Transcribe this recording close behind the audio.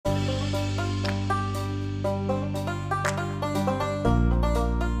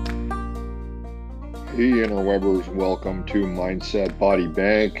Interwebers, welcome to Mindset Body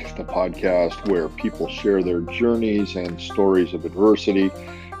Bank, the podcast where people share their journeys and stories of adversity.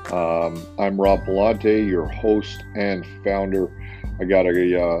 I'm Rob Belante, your host and founder. I got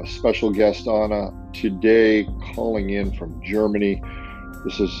a special guest on today, calling in from Germany.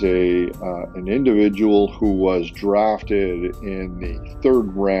 This is an individual who was drafted in the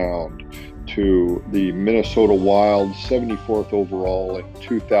third round to the Minnesota Wild, 74th overall in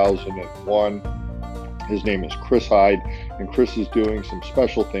 2001. His name is Heid, and Chris is doing some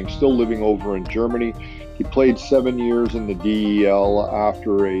special things, still living over in Germany. He played 7 years in the DEL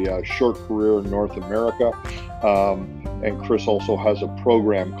after a short career in North America. And Chris also has a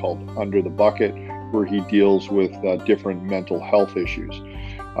program called Under the Bucket, where he deals with different mental health issues.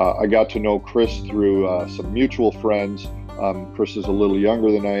 I got to know Chris through some mutual friends. Chris is a little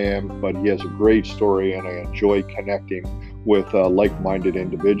younger than I am, but he has a great story, and I enjoy connecting with like-minded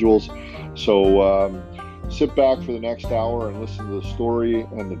individuals. So sit back for the next hour and listen to the story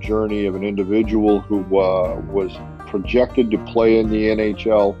and the journey of an individual who was projected to play in the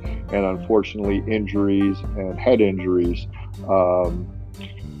NHL, and unfortunately injuries and head injuries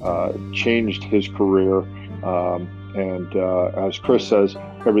changed his career. And as Chris says,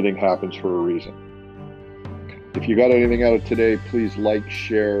 everything happens for a reason. If you got anything out of today, please like,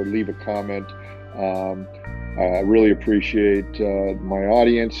 share, leave a comment. I really appreciate my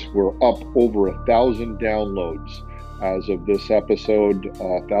audience. We're up over 1,000 downloads as of this episode,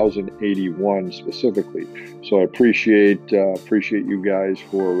 1,081 specifically. So I appreciate you guys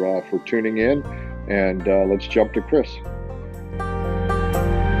for tuning in, and let's jump to Chris.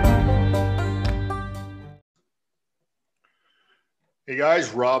 Hey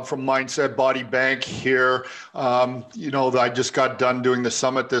guys, Rob from Mindset Body Bank here. I just got done doing the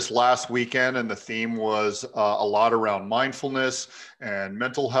summit this last weekend, and the theme was a lot around mindfulness and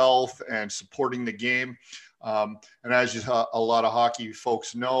mental health and supporting the game. And as a lot of hockey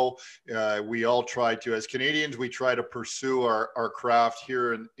folks know, we all try to, as Canadians, we try to pursue our craft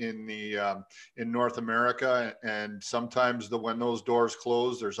here in North America. And sometimes when those doors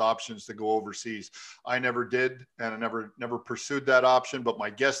close, there's options to go overseas. I never did, and I never pursued that option. But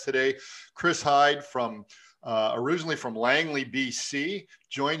my guest today, Heid from originally from Langley, BC,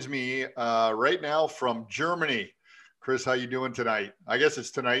 joins me right now from Germany. Chris, how you doing tonight? I guess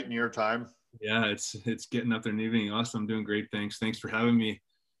it's tonight in your time. Yeah, it's getting up there in the evening. Awesome. I'm doing great. Thanks for having me.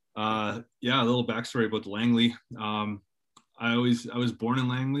 A little backstory about Langley. I was born in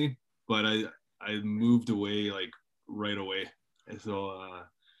Langley, but I moved away like right away. So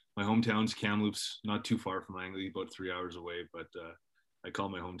my hometown's Kamloops, not too far from Langley, about 3 hours away. But I call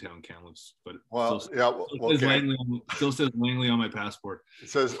my hometown Kamloops. But still says Langley on my passport. It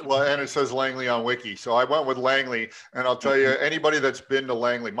says Langley on Wiki. So I went with Langley, and I'll tell you, anybody that's been to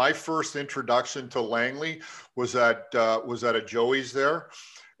Langley, my first introduction to Langley was at a Joey's there.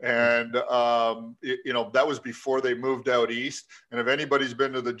 And, that was before they moved out east. And if anybody's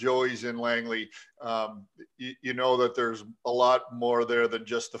been to the Joey's in Langley, you know that there's a lot more there than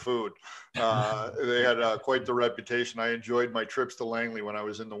just the food. They had quite the reputation. I enjoyed my trips to Langley when I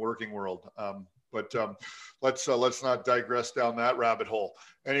was in the working world. But let's not digress down that rabbit hole.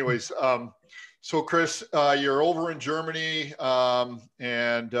 Anyways, so Chris, you're over in Germany,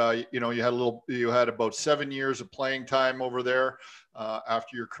 and you had about 7 years of playing time over there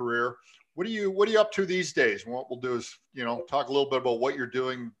after your career. What are you up to these days? And what we'll do is talk a little bit about what you're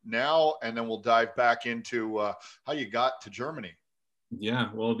doing now, and then we'll dive back into how you got to Germany. Yeah,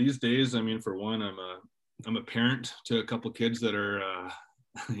 well, these days, I mean, for one, I'm a parent to a couple kids that are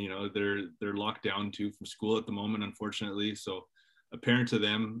they're locked down too from school at the moment, unfortunately. So a parent to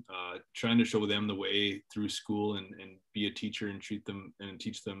them, trying to show them the way through school and be a teacher and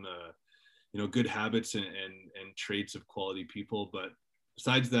teach them good habits and traits of quality people. But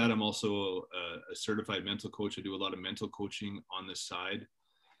besides that, I'm also a certified mental coach. I do a lot of mental coaching on the side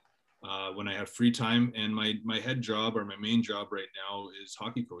when I have free time. And my head job, or my main job right now, is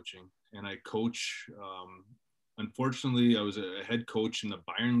hockey coaching. And I coach, unfortunately, I was a head coach in the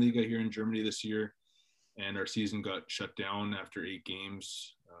Bayern Liga here in Germany this year, and our season got shut down after 8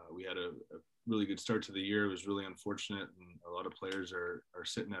 games. We had a really good start to the year. It was really unfortunate, and a lot of players are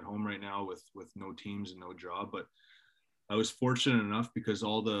sitting at home right now with no teams and no job. But I was fortunate enough because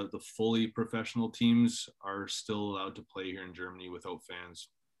all the fully professional teams are still allowed to play here in Germany without fans.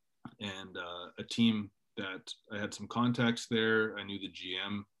 And a team that I had some contacts there, I knew the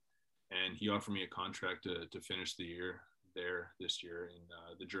GM, and he offered me a contract to finish the year there this year in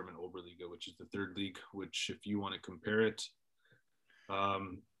the German Oberliga, which is the third league, which, if you want to compare it,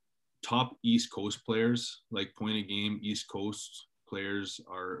 top East Coast players, like point of game East Coast players,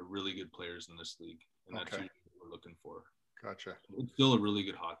 are really good players in this league. and that's Okay. usually what we're looking for. Gotcha. It's still a really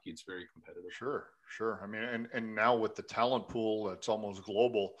good hockey. It's very competitive. Sure. I mean, and now with the talent pool that's almost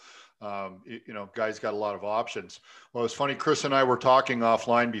global, guys got a lot of options. Well, it's funny. Chris and I were talking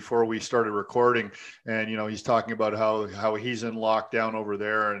offline before we started recording, and he's talking about how he's in lockdown over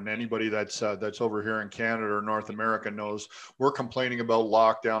there, and anybody that's over here in Canada or North America knows we're complaining about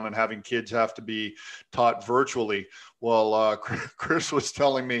lockdown and having kids have to be taught virtually. Well, Chris was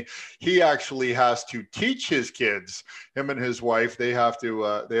telling me he actually has to teach his kids. Him and his wife, they have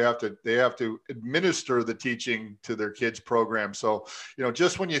to administer the teaching to their kids' program. So,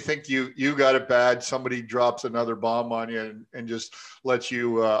 just when you think you got it bad, somebody drops another bomb on you and just lets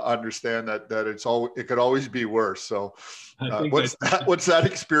you understand that it could always be worse. So, what's that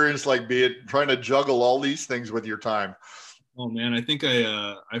experience like? Be it trying to juggle all these things with your time? Oh man, I think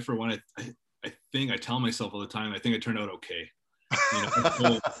I for one, I think I tell myself all the time, I think I turned out okay.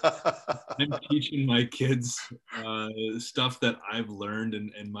 So I'm teaching my kids stuff that I've learned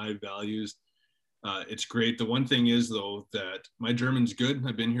and my values. It's great. The one thing is though that my German's good.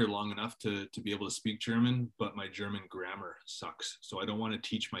 I've been here long enough to be able to speak German, but my German grammar sucks. So I don't want to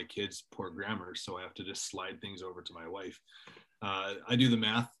teach my kids poor grammar. So I have to just slide things over to my wife. I do the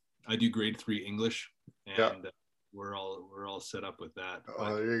math. I do grade 3 English, and yeah. We're all set up with that.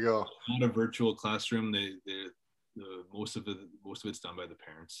 Oh, there you go. Not a virtual classroom. Most of it's done by the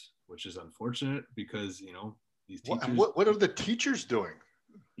parents, which is unfortunate because these teachers. What are the teachers doing?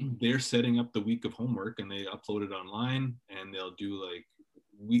 They're setting up the week of homework and they upload it online, and they'll do like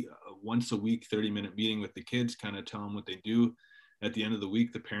once a week 30-minute meeting with the kids, kind of tell them what they do. At the end of the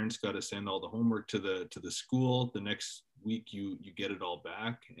week, the parents got to send all the homework to the school. The next week you get it all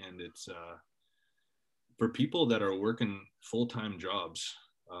back, and it's for people that are working full-time jobs.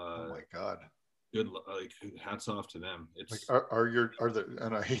 Oh my God. Good, like hats off to them. It's like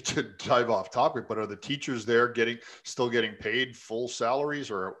and I hate to dive off topic, but are the teachers there still getting paid full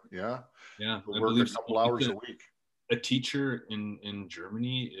salaries, or yeah, work a couple hours a week? A teacher in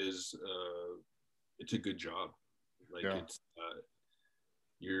Germany is it's a good job. Like it's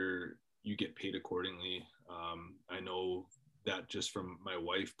you get paid accordingly. I know that just from my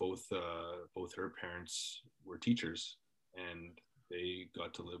wife, both her parents were teachers, and they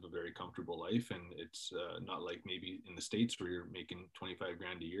got to live a very comfortable life. And it's not like maybe in the States where you're making 25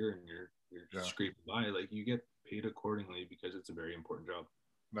 grand a year and you're scraping by. Like, you get paid accordingly because it's a very important job.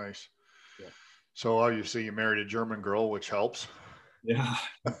 Nice. Yeah. So obviously you married a German girl, which helps. Yeah,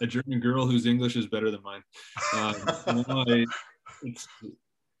 a German girl whose English is better than mine.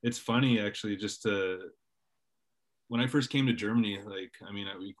 It's funny actually, just when I first came to Germany, like, I mean,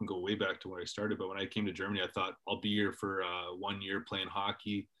 we can go way back to when I started, but when I came to Germany, I thought I'll be here for 1 year playing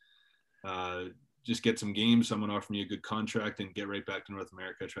hockey, just get some games, someone offer me a good contract, and get right back to North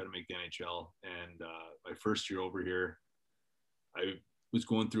America, try to make the NHL. And my first year over here, I was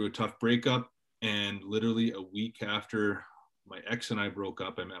going through a tough breakup, and literally a week after my ex and I broke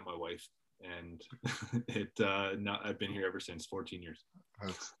up, I met my wife, and I've been here ever since, 14 years.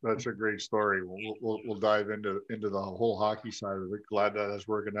 That's a great story. We'll dive into the whole hockey side of it. Glad that is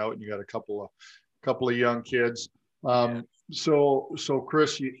working out, and you got a couple of young kids. So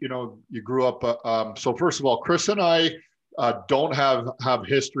Chris, you grew up. So first of all, Chris and I don't have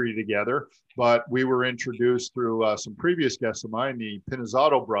history together, but we were introduced through some previous guests of mine, the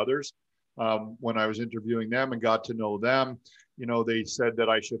Pinizzato brothers. When I was interviewing them and got to know them, they said that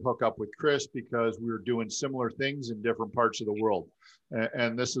I should hook up with Chris because we were doing similar things in different parts of the world.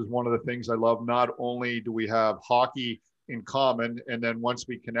 And this is one of the things I love. Not only do we have hockey in common, and then once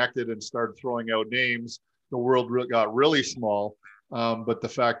we connected and started throwing out names, the world got really small. But the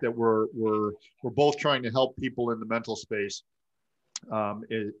fact that we're both trying to help people in the mental space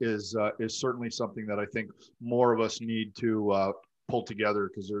is certainly something that I think more of us need to pull together,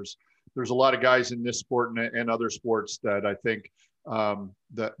 because there's a lot of guys in this sport and other sports that I think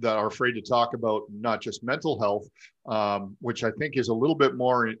that are afraid to talk about not just mental health, which I think is a little bit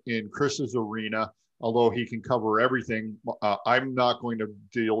more in Chris's arena, although he can cover everything. I'm not going to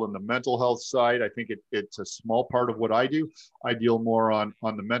deal in the mental health side. I think it's a small part of what I do. I deal more on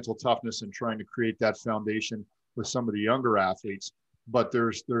the mental toughness and trying to create that foundation with some of the younger athletes. But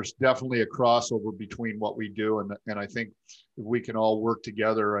there's definitely a crossover between what we do, and I think if we can all work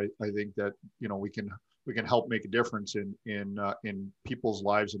together, I think that we can help make a difference in people's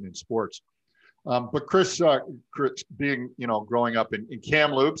lives and in sports. But Chris, being growing up in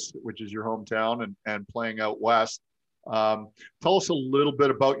Kamloops, which is your hometown, and playing out west, tell us a little bit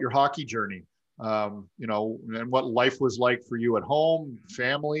about your hockey journey. And what life was like for you at home,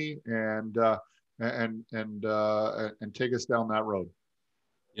 family, and take us down that road.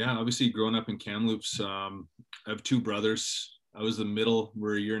 Yeah, obviously growing up in Kamloops, I have two brothers. I was the middle.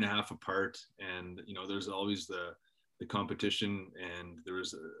 We're a year and a half apart, and there's always the competition, and there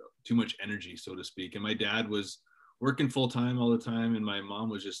was too much energy, so to speak. And my dad was working full time all the time, and my mom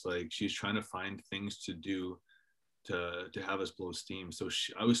was just like she's trying to find things to do to have us blow steam. So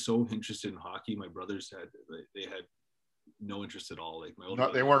I was so interested in hockey. My brothers they had no interest at all. Like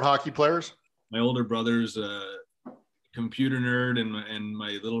They weren't hockey players. My older brother's computer nerd, and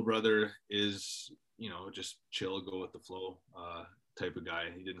my little brother is just chill, go with the flow type of guy.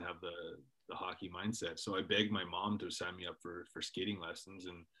 He didn't have the hockey mindset. So I begged my mom to sign me up for skating lessons,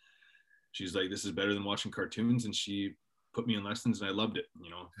 and she's like, this is better than watching cartoons, and she put me in lessons, and I loved it.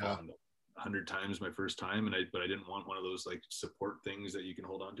 Yeah. 100 times my first time, but I didn't want one of those like support things that you can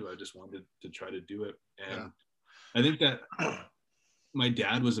hold on to. I just wanted to try to do it. And I think that my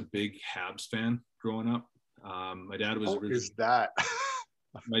dad was a big Habs fan growing up. My dad was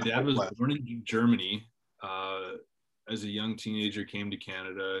my dad was born in Germany. As a young teenager, came to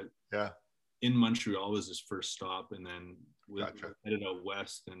Canada. Yeah. In Montreal was his first stop, and then headed out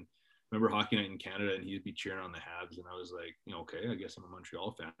west. And remember hockey night in Canada, and he'd be cheering on the Habs, and I was like, okay, I guess I'm a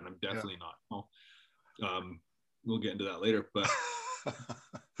Montreal fan, and I'm definitely not. We'll get into that later, but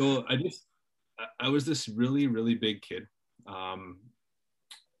so I was this really, really big kid.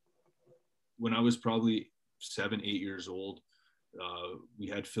 When I was probably 7-8 years old, we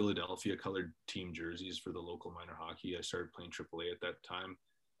had Philadelphia colored team jerseys for the local minor hockey. I started playing AAA at that time.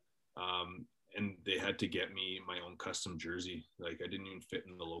 And they had to get me my own custom jersey. Like I didn't even fit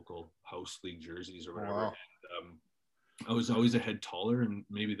in the local house league jerseys or whatever. Wow. And, I was always a head taller, and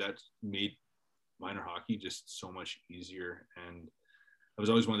maybe that made minor hockey just so much easier. And I was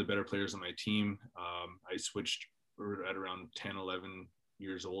always one of the better players on my team. I switched at around 10, 11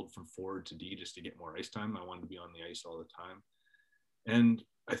 years old from forward to D just to get more ice time. I wanted to be on the ice all the time. And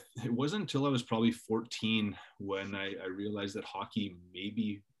it wasn't until I was probably 14 when I realized that hockey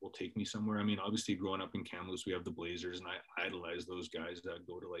maybe will take me somewhere. I mean, obviously growing up in Kamloops, we have the Blazers, and I idolized those guys. I'd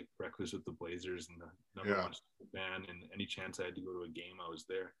go to like breakfast with the Blazers and the number one band, and any chance I had to go to a game, I was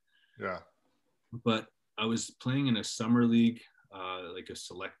there. Yeah. But I was playing in a summer league, like a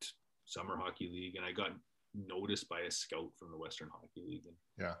select summer hockey league, and I got noticed by a scout from the Western Hockey League.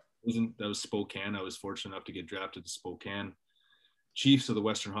 And that was Spokane. I was fortunate enough to get drafted to Spokane Chiefs of the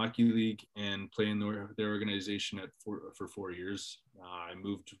Western Hockey League and play in their organization for 4 years. I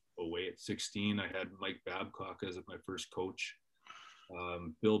moved away at 16. I had Mike Babcock as my first coach.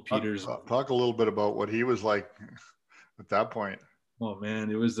 Bill Peters. Talk a little bit about what he was like at that point. Oh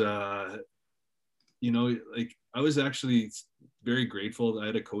man, it was like I was actually very grateful. I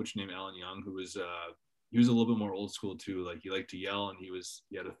had a coach named Alan Young who was he was a little bit more old school too. Like he liked to yell, and he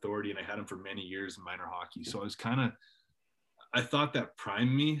had authority, and I had him for many years in minor hockey. So I thought that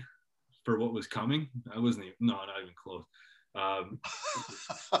primed me for what was coming. I wasn't even, not even close.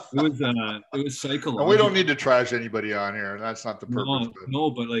 It was psychological. And we don't need to trash anybody on here. That's not the purpose.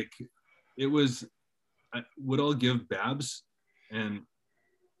 No, but like it was, what I'll give Babs, and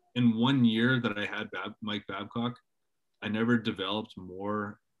in 1 year that I had Mike Babcock, I never developed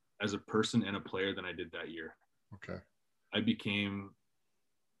more as a person and a player than I did that year. Okay. I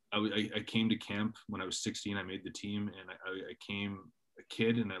came to camp when I was 16. I made the team, and I came a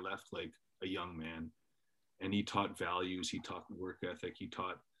kid, and I left like a young man. And he taught values, he taught work ethic, he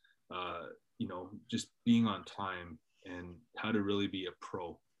taught, just being on time and how to really be a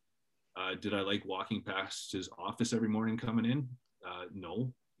pro. Did I like walking past his office every morning coming in?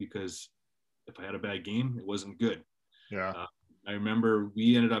 No, because if I had a bad game, it wasn't good. Yeah. I remember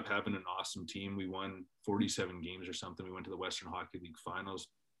we ended up having an awesome team. We won 47 games or something. We went to the Western Hockey League finals.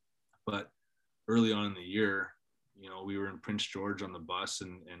 But early on in the year, we were in Prince George on the bus,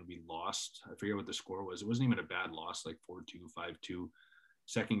 and we lost. I forget what the score was. It wasn't even a bad loss, like 4-2, 5-2.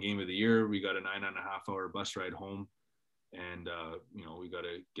 Second game of the year, we got a 9.5-hour bus ride home, and we got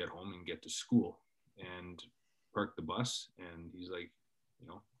to get home and get to school, and park the bus. And he's like,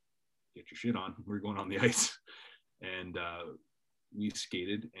 get your shit on. We're going on the ice. And we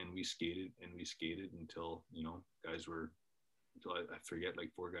skated and we skated and we skated until I forget,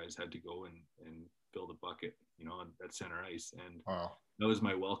 like 4 guys had to go and fill the bucket, at center ice. And wow. That was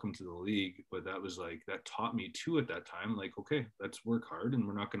my welcome to the league. But that was like, that taught me too at that time, like, okay, let's work hard, and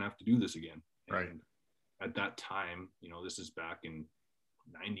we're not going to have to do this again. Right. And at that time, this is back in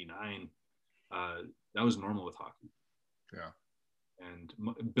 99, that was normal with hockey. Yeah. And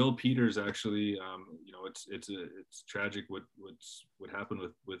Bill Peters actually, it's tragic what happened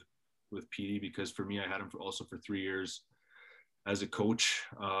with Petey, because for me, I had him also for 3 years as a coach.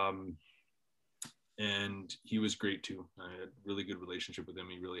 and he was great too. I had a really good relationship with him.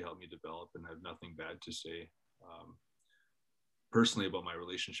 He really helped me develop, and I have nothing bad to say personally about my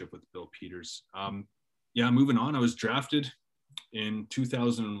relationship with Bill Peters. Yeah, moving on, I was drafted in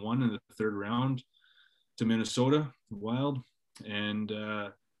 2001 in the 3rd round to Minnesota Wild, and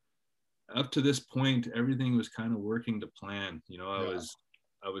up to this point, everything was kind of working to plan. You know,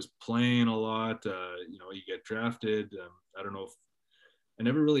 I was playing a lot. You know, you get drafted. I don't know if I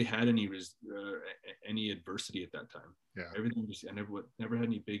never really had any adversity at that time. Yeah. Everything just, I never had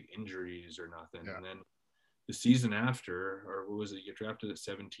any big injuries or nothing. Yeah. And then the season after, or what was it? You get drafted at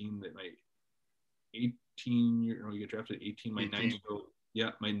 17. That my 18-year, you get drafted at 18. My 19-year-old,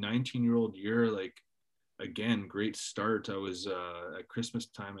 my 19-year-old year, like, again, great start. I was at Christmas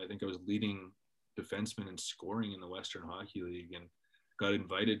time, I think I was leading defenseman in scoring in the Western Hockey League, and got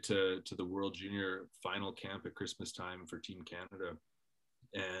invited to the World Junior final camp at Christmas time for Team Canada.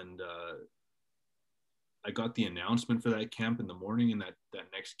 And I got the announcement for that camp in the morning, and that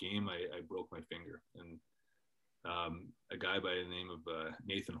next game I broke my finger, and a guy by the name of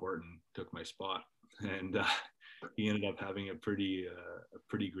Nathan Horton took my spot, and he ended up having a pretty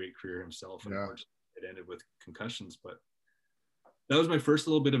great career himself. Unfortunately, it ended with concussions, but that was my first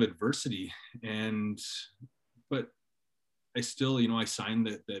little bit of adversity. But I still, you know, I signed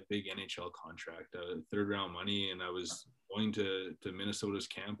that big NHL contract, 3rd round money, and I was going to Minnesota's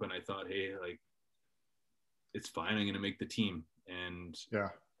camp, and I thought, hey, like, it's fine, I'm going to make the team. And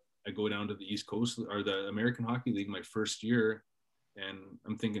I go down to the East Coast or the American Hockey League my first year, and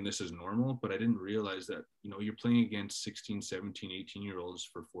I'm thinking this is normal, but I didn't realize that, you know, you're playing against 16, 17, 18-year-olds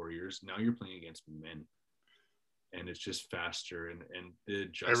for 4 years. Now you're playing against men, and it's just faster, and the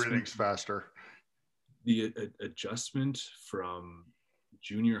adjustment, everything's faster. The adjustment from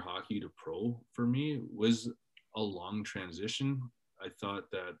junior hockey to pro for me was a long transition. I thought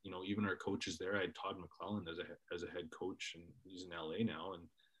that, you know, even our coaches there, I had Todd McClellan as a head coach, and he's in LA now, and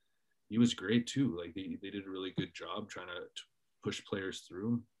he was great too. Like they did a really good job trying to push players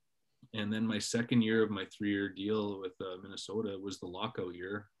through. And then my second year of my 3-year deal with Minnesota was the lockout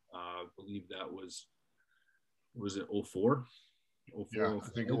year. I believe that was it 04? 04, yeah, I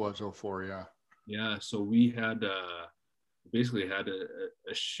think it was 04. Yeah. Yeah. So we had basically had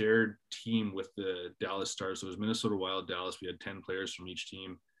a shared team with the Dallas Stars. So it was Minnesota Wild, Dallas. We had 10 players from each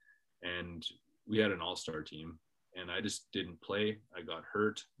team, and we had an all-star team, and I just didn't play. I got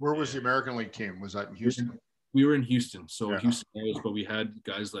hurt. Where was the American League team? Was that in Houston? We were in Houston. So Houston Aeros, but we had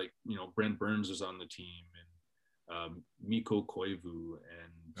guys like, you know, Brent Burns was on the team, and Mikko Koivu,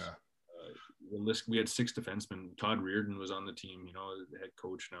 and we had 6 defensemen. Todd Reardon was on the team, you know, the head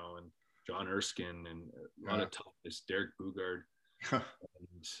coach now, and John Erskine, and a lot of toughness, Derek Bugard.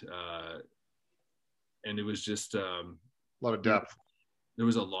 And it was just a lot of depth. There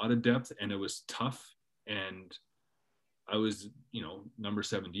was a lot of depth, and it was tough. And I was, you know, number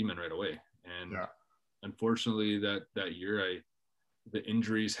 7 D-man right away. And unfortunately that year, the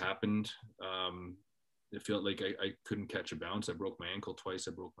injuries happened. It felt like I couldn't catch a bounce. I broke my ankle twice.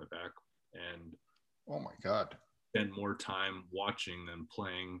 I broke my back, and oh my God, spent more time watching than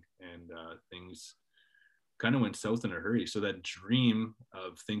playing, and things kind of went south in a hurry. So that dream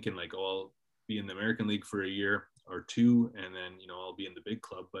of thinking like, oh, I'll be in the American League for a year or 2, and then, you know, I'll be in the big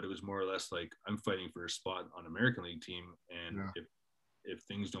club. But it was more or less like, I'm fighting for a spot on American League team, and if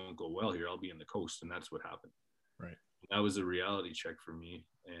things don't go well here, I'll be in the coast. And that's what happened. Right. That was a reality check for me.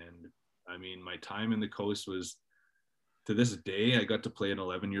 And I mean, my time in the coast was, to this day, I got to play an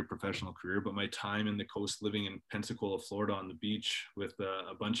 11-year professional career, but my time in the coast, living in Pensacola, Florida on the beach with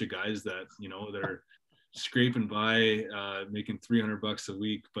a bunch of guys that, you know, they're scraping by, making $300 a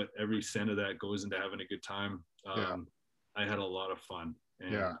week, but every cent of that goes into having a good time. I had a lot of fun.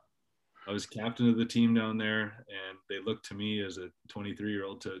 And I was captain of the team down there, and they looked to me as a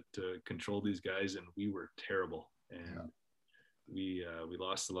 23-year-old to control these guys, and we were terrible. And we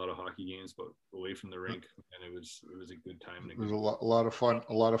lost a lot of hockey games, but away from the rink, and it was a good time. It was a lot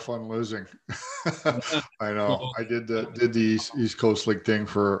of fun losing. I know. I did the East Coast League thing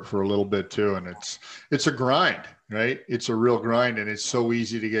for a little bit too, and it's a grind, right? It's a real grind, and it's so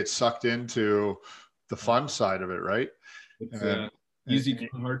easy to get sucked into the fun side of it, right? It's easy to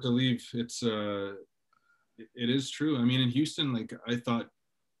come, hard to leave. It is true. I mean, in Houston, like, I thought,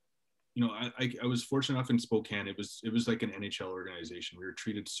 you know, I was fortunate enough in Spokane. It was like an NHL organization. We were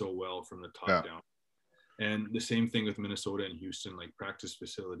treated so well from the top down. And the same thing with Minnesota and Houston, like practice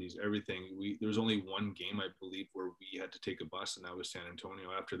facilities, everything. There was only one game, I believe, where we had to take a bus, and that was San Antonio.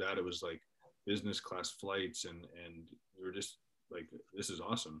 After that, it was like business class flights, and we were just like, this is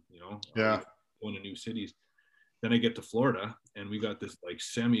awesome, you know? Going to new cities. Then I get to Florida, and we got this like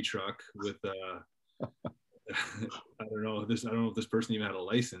semi truck with I don't know if this person even had a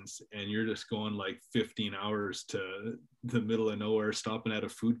license, and you're just going like 15 hours to the middle of nowhere, stopping at a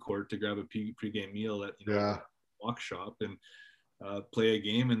food court to grab a pre-game meal at Yeah. walk shop and play a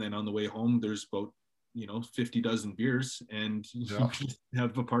game, and then on the way home there's about 50 dozen beers, and Yeah. you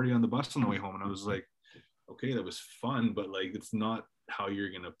have a party on the bus on the way home. And I was like, okay, that was fun, but like it's not how you're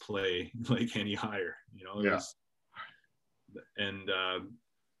gonna play like any higher, Yeah.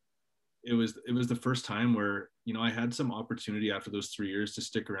 It was the first time where I had some opportunity after those 3 years to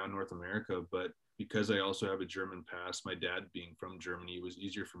stick around North America, but because I also have a German past, my dad being from Germany, it was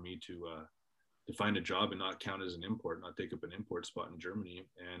easier for me to find a job and not count as an import, not take up an import spot in Germany.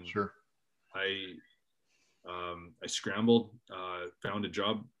 And Sure. I scrambled, found a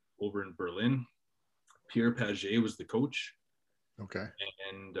job over in Berlin. Pierre Paget was the coach. Okay.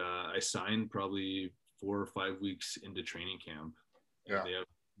 And I signed probably 4 or 5 weeks into training camp. And Yeah. they have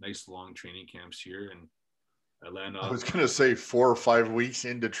nice long training camps here. And I land I off. was going to say 4 or 5 weeks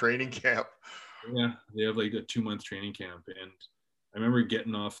into training camp. Yeah. They have like a 2-month training camp. And I remember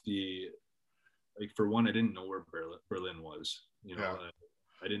getting off for one, I didn't know where Berlin was. Yeah.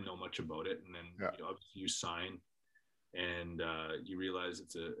 I didn't know much about it. And then Yeah. obviously you sign, and you realize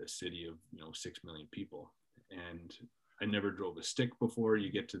it's a city of 6 million people. And I never drove a stick before.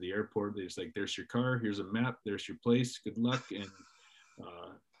 You get to the airport, it's like, there's your car, here's a map, there's your place, good luck, and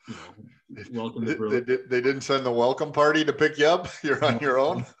welcome to Berlin. They didn't send the welcome party to pick you up? You're on your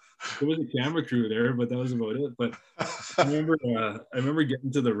own? There was a camera crew there, but that was about it. But I remember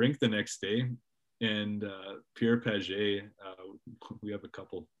getting to the rink the next day, and Pierre Paget, we have a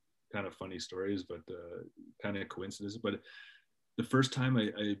couple kind of funny stories, but kind of coincidences. But the first time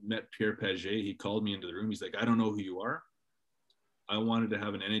I met Pierre Paget, he called me into the room. He's like, I don't know who you are. I wanted to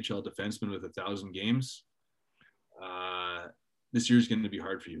have an NHL defenseman with 1,000 games. This year's going to be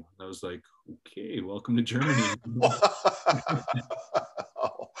hard for you. And I was like, okay, welcome to Germany.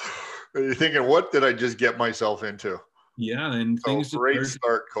 You're thinking, what did I just get myself into? Yeah, and great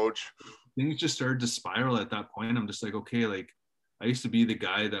start, coach. Things just started to spiral at that point. I'm just like, okay, like I used to be the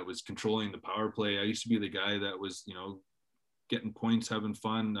guy that was controlling the power play. I used to be the guy that was, getting points, having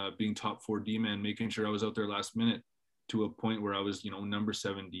fun, being top 4 D-man, making sure I was out there last minute, to a point where I was, number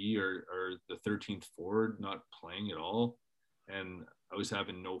 7D or the 13th forward, not playing at all. And I was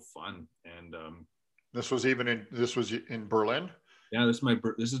having no fun. And this was in Berlin? Yeah, this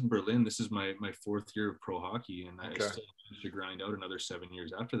is in Berlin. This is my 4th year of pro hockey, and I still managed to grind out another 7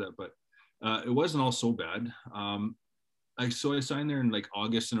 years after that. But it wasn't all so bad. I signed there in like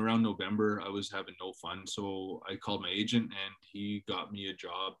August, and around November I was having no fun. So I called my agent, and he got me a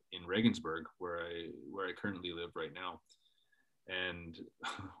job in Regensburg, where I currently live right now. And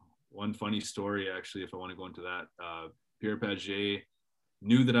one funny story, actually, if I want to go into that, Pierre Paget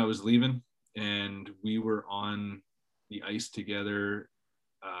knew that I was leaving, and we were on the ice together.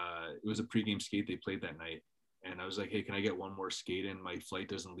 It was a pregame skate they played that night, and I was like, hey, can I get one more skate in? My flight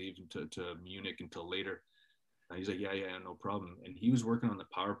doesn't leave to Munich until later. And he's like, yeah, no problem. And he was working on the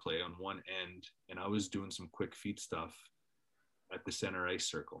power play on one end, and I was doing some quick feet stuff at the center ice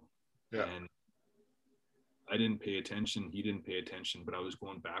circle. Yeah. And I didn't pay attention. He didn't pay attention, but I was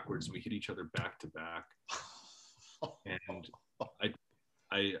going backwards, and we hit each other back to back. And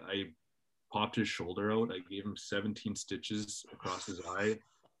I popped his shoulder out. I gave him 17 stitches across his eye,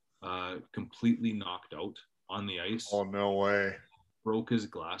 completely knocked out on the ice. Oh, no way. Broke his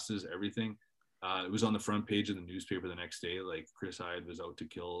glasses, everything. It was on the front page of the newspaper the next day, like Chris Heid was out to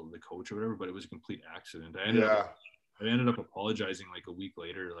kill the coach or whatever, but it was a complete accident. I ended up apologizing like a week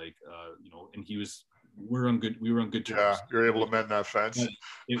later, like, and we were on good terms. Yeah, you're able to mend that fence. But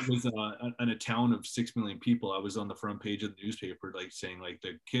it was in a town of 6 million people. I was on the front page of the newspaper, like saying like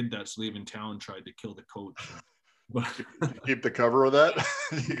the kid that's leaving town tried to kill the coach. But did you keep the cover of that?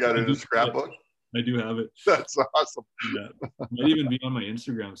 You got it in a scrapbook? I do have it. That's awesome. Yeah, might even be on my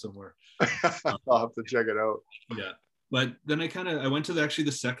Instagram somewhere. I'll have to check it out. Yeah, but then I went to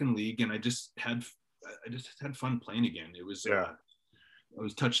the second league, and I just had fun playing again. It was I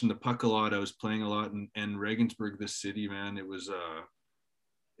was touching the puck a lot. I was playing a lot, and Regensburg, this city, man,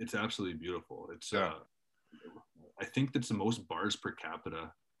 it's absolutely beautiful. It's I think that's the most bars per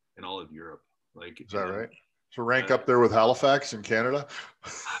capita in all of Europe. Like, is that right? So rank up there with Halifax in Canada?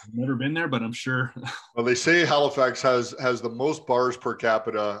 I've never been there, but I'm sure. Well, they say Halifax has the most bars per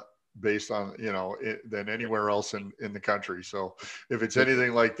capita based on, than anywhere else in the country. So if it's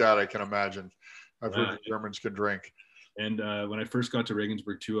anything like that, I can imagine. I've heard the Germans can drink. And when I first got to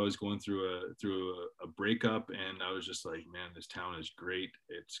Regensburg too, I was going through a breakup, and I was just like, man, this town is great.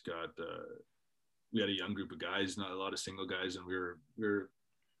 It's got we had a young group of guys, not a lot of single guys, and we were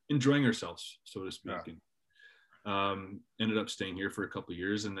enjoying ourselves, so to speak. Yeah. And ended up staying here for a couple of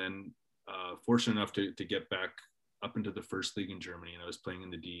years, and then fortunate enough to get back up into the first league in Germany, and I was playing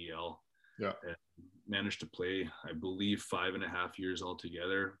in the DEL. Yeah. And managed to play, I believe, 5.5 years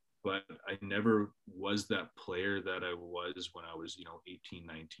altogether. But I never was that player that I was when I was, 18,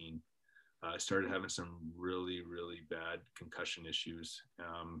 19. I started having some really, really bad concussion issues.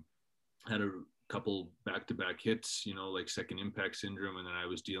 Had a couple back-to-back hits, like second impact syndrome. And then I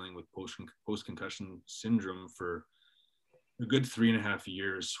was dealing with post-concussion syndrome for a good 3.5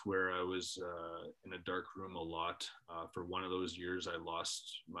 years, where I was in a dark room a lot. For one of those years, I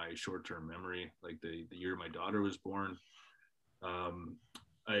lost my short-term memory, like the year my daughter was born.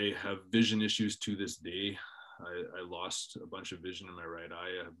 I have vision issues to this day. I lost a bunch of vision in my right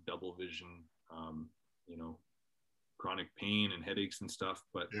eye. I have double vision, chronic pain and headaches and stuff.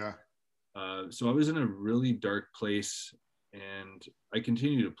 But yeah. So I was in a really dark place, and I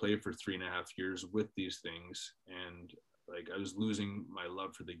continued to play for 3.5 years with these things. And like, I was losing my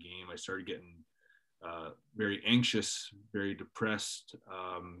love for the game. I started getting very anxious, very depressed.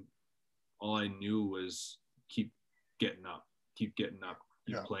 All I knew was keep getting up, keep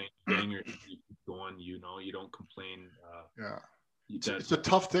Yeah. playing, banger, keep going. You don't complain. Yeah. It's a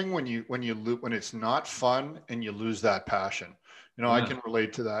tough thing when it's not fun and you lose that passion. Yeah. I can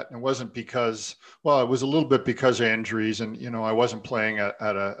relate to that. And it wasn't because, it was a little bit because of injuries, and I wasn't playing at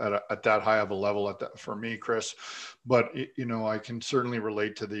that high of a level for me, Chris. But I can certainly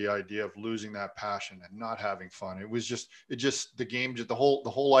relate to the idea of losing that passion and not having fun. It just the game, the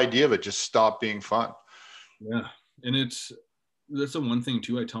whole idea of it just stopped being fun. Yeah, and that's the one thing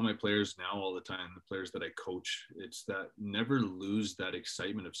too I tell my players now all the time, the players that I coach, it's that never lose that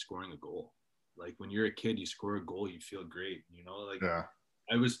excitement of scoring a goal. Like when you're a kid, you score a goal, you feel great, Yeah.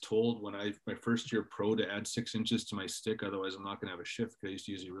 I was told when my first year pro to add 6 inches to my stick, otherwise I'm not going to have a shift, because I used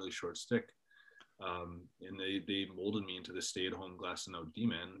to use a really short stick. And they molded me into the stay-at-home glass and out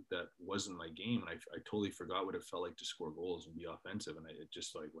D-man. That wasn't my game, and I totally forgot what it felt like to score goals and be offensive, and it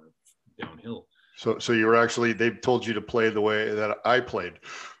just like went downhill. So you were actually, they told you to play the way that I played.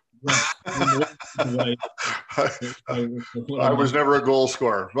 I was never a goal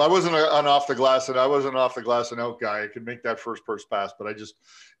scorer. I wasn't an off the glass and out guy. I could make that first pass, but I just,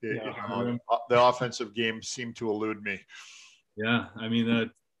 the offensive game seemed to elude me. Yeah, I mean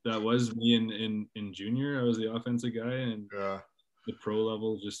that was me in junior. I was the offensive guy, and the pro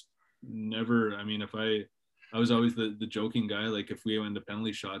level just never. I mean, if I was always the joking guy. Like if we went to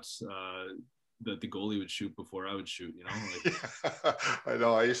penalty shots, that the goalie would shoot before I would shoot, I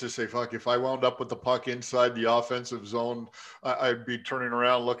know. I used to say, fuck, if I wound up with the puck inside the offensive zone, I'd be turning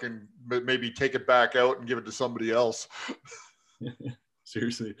around looking, maybe take it back out and give it to somebody else.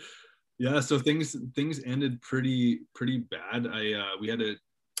 Seriously. Yeah. So things ended pretty bad. We had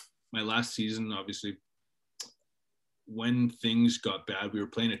my last season, obviously, when things got bad, we were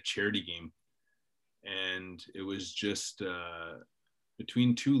playing a charity game, and it was just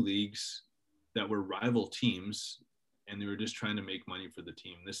between two leagues that were rival teams, and they were just trying to make money for the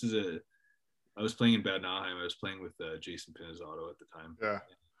team. I was playing in Bad Nauheim. I was playing with Jason Pinizzato at the time. Yeah.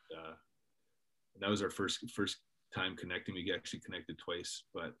 And that was our first time connecting. We actually connected twice,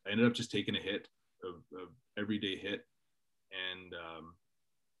 but I ended up just taking a hit, of everyday hit. And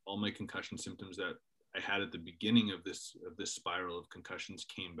all my concussion symptoms that I had at the beginning of this spiral of concussions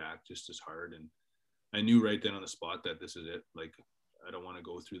came back just as hard. And I knew right then on the spot that this is it. Like, I don't want to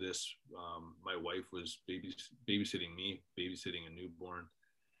go through this. My wife was babysitting me, babysitting a newborn,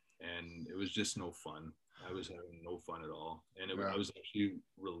 and it was just no fun. I was having no fun at all. And I was actually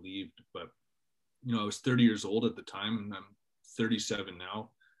relieved, but I was 30 years old at the time, and I'm 37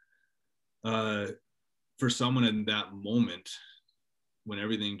 now. For someone in that moment, when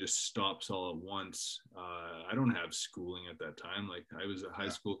everything just stops all at once, I don't have schooling at that time. Like, I was a high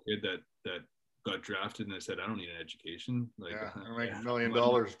school kid that got drafted, and I said, I don't need an education. Like, I make $1 million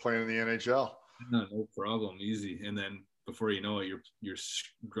playing in the NHL. No problem, easy. And then before you know it, you're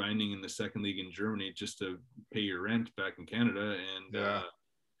grinding in the second league in Germany just to pay your rent back in Canada, and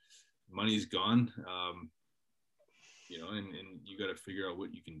money's gone. And you got to figure out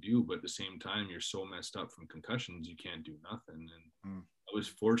what you can do, but at the same time, you're so messed up from concussions, you can't do nothing. And I was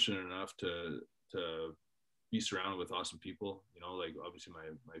fortunate enough to be surrounded with awesome people. Like obviously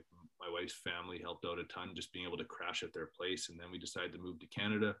my wife's family helped out a ton, just being able to crash at their place. And then we decided to move to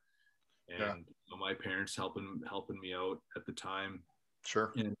Canada, and my parents helping me out at the time.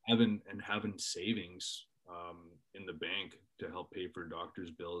 Sure. And having savings in the bank to help pay for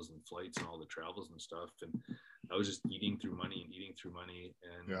doctor's bills and flights and all the travels and stuff. And I was just eating through money.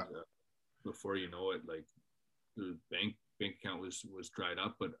 And before you know it, like the bank account was dried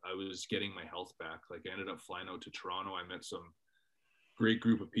up, but I was getting my health back. Like I ended up flying out to Toronto. I met some great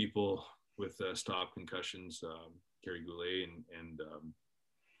group of people with stop concussions, Kerry Goulet and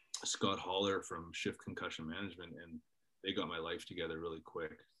Scott Holler from Shift Concussion Management, and they got my life together really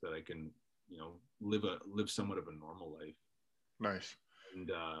quick so that I can, you know, live somewhat of a normal life. Nice.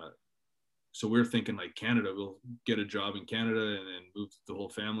 And so we're thinking like Canada, we'll get a job in Canada and then move the whole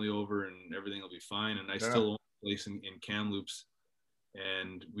family over and everything will be fine. And I still own a place in Kamloops,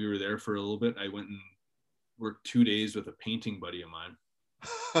 and we were there for a little bit. I went and worked 2 days with a painting buddy of mine.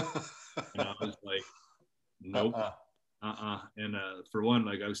 And I was like, nope. And for one,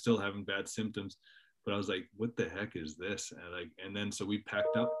 like I was still having bad symptoms, but I was like, what the heck is this? And then so we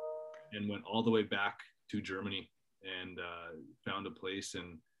packed up and went all the way back to Germany and found a place,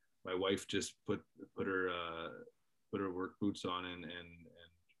 and my wife just put her work boots on and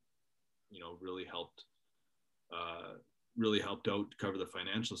you know, really helped out to cover the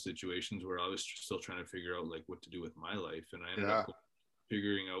financial situations where I was still trying to figure out like what to do with my life. And I ended up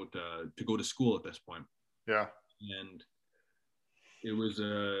figuring out to go to school at this point. Yeah. And it was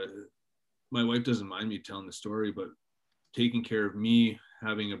my wife doesn't mind me telling the story, but taking care of me,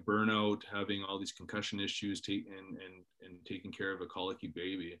 having a burnout, having all these concussion issues, and taking care of a colicky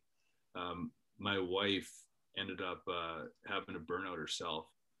baby, my wife ended up having a burnout herself.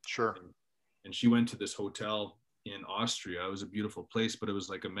 Sure. And she went to this hotel in Austria. It was a beautiful place, but it was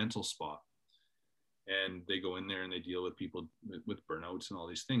like a mental spa. And they go in there and they deal with people with burnouts and all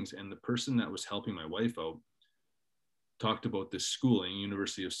these things. And the person that was helping my wife out talked about this schooling,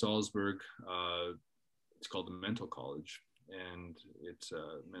 University of Salzburg. It's called the Mental College. And it's,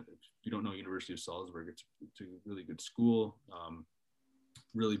 if you don't know University of Salzburg, it's a really good school,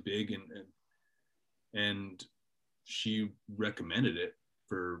 really big. And she recommended it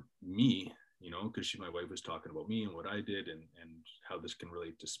for me, you know, because my wife was talking about me and what I did and how this can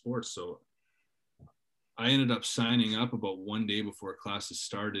relate to sports. So I ended up signing up about 1 day before classes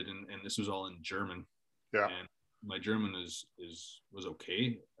started, and this was all in German. Yeah. And my German was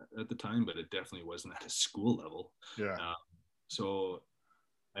okay at the time, but it definitely wasn't at a school level. Yeah. So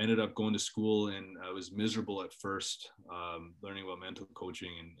I ended up going to school, and I was miserable at first, learning about mental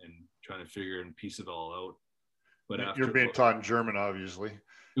coaching and trying to figure and piece it all out. But after you're being taught in German, obviously.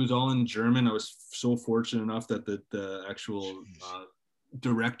 It was all in German. I was so fortunate enough that the actual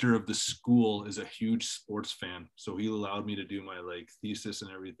director of the school is a huge sports fan, so he allowed me to do my like thesis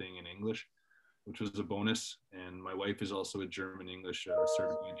and everything in English, which was a bonus. And my wife is also a German English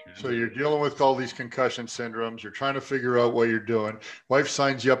certified translator. So you're dealing with all these concussion syndromes. You're trying to figure out what you're doing. Wife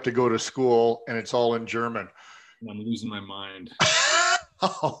signs you up to go to school, and it's all in German. And I'm losing my mind.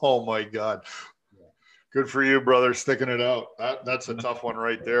 Oh my God. Yeah. Good for you, brother, sticking it out. That's a tough one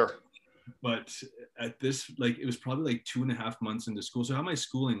right there. But at this, like, it was probably like 2.5 months into school. So how my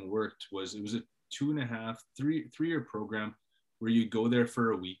schooling worked was it was a 3-year program where you go there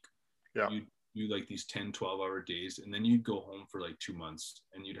for a week. Yeah. You do like these 10, 12-hour days, and then you'd go home for like 2 months,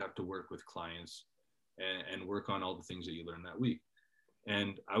 and you'd have to work with clients and work on all the things that you learned that week.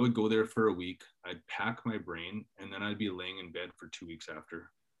 And I would go there for a week. I'd pack my brain, and then I'd be laying in bed for 2 weeks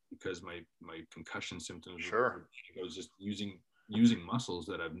after, because my concussion symptoms. Sure. I was just using muscles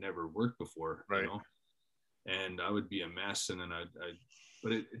that I've never worked before, right. You know, and I would be a mess. And then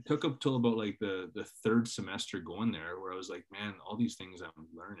but it took up till about like the third semester going there, where I was like, man, all these things I'm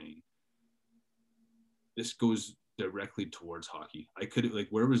learning, this goes directly towards hockey. I could, like,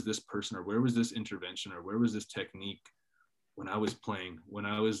 where was this person, or where was this intervention, or where was this technique when I was playing, when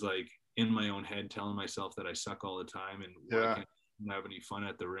I was like in my own head telling myself that I suck all the time, and why can't I have any fun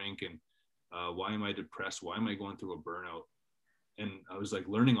at the rink, and why am I depressed? Why am I going through a burnout? And I was like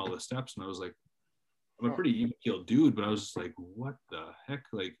learning all the steps, and I was like, I'm a pretty even-keeled dude, but I was just like, what the heck?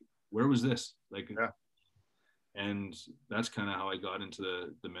 Like, where was this? Like, and that's kind of how I got into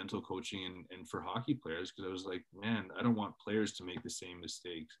the mental coaching and for hockey players, because I was like, man, I don't want players to make the same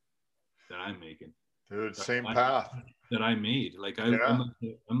mistakes that I'm making. Dude, same path that I made. Like I'm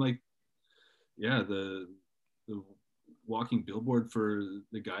like, yeah, the walking billboard for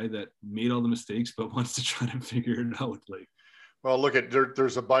the guy that made all the mistakes but wants to try to figure it out. Like, well, look at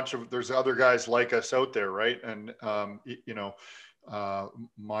there's other guys like us out there, right? And you know,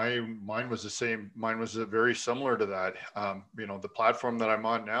 mine was the same. Mine was very similar to that. You know, the platform that I'm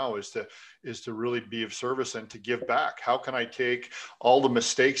on now is to really be of service and to give back. How can I take all the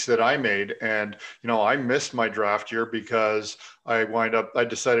mistakes that I made? And, you know, I missed my draft year because I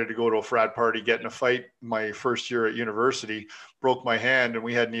decided to go to a frat party, get in a fight my first year at university, broke my hand, and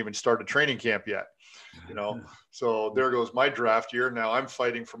we hadn't even started training camp yet. you know. So there goes my draft year. Now I'm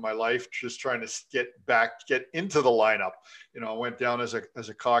fighting for my life, just trying to get into the lineup. You know, I went down as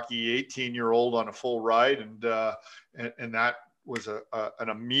a cocky 18-year-old on a full ride, and that was an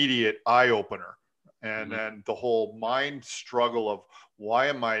immediate eye opener. And then the whole mind struggle of why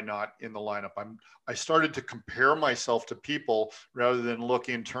am I not in the lineup? I started to compare myself to people rather than look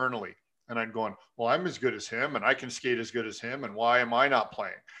internally. And I'm going, well, I'm as good as him and I can skate as good as him. And why am I not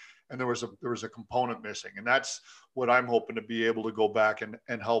playing? And there was a component missing. And that's what I'm hoping to be able to go back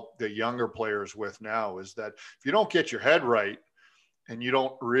and help the younger players with now, is that if you don't get your head right and you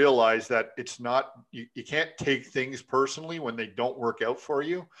don't realize that it's not, you can't take things personally when they don't work out for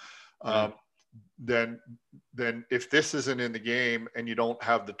you. Then if this isn't in the game and you don't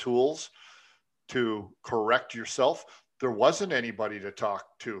have the tools to correct yourself, there wasn't anybody to talk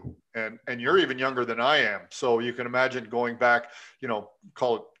to. And you're even younger than I am. So you can imagine going back, you know,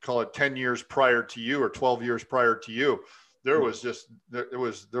 call it 10 years prior to you or 12 years prior to you. There was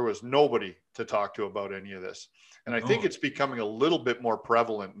nobody to talk to about any of this. And I think it's becoming a little bit more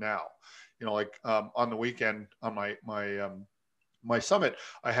prevalent now. You know, like on the weekend on my summit,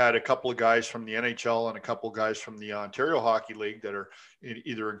 I had a couple of guys from the NHL and a couple of guys from the Ontario Hockey League that are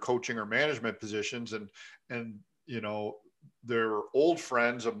either in coaching or management positions. And, you know, they're old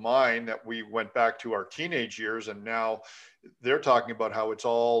friends of mine that we went back to our teenage years. And now they're talking about how it's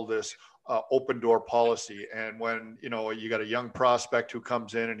all this open door policy. And when, you know, you got a young prospect who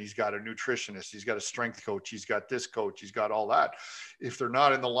comes in and he's got a nutritionist, he's got a strength coach, he's got this coach, he's got all that. If they're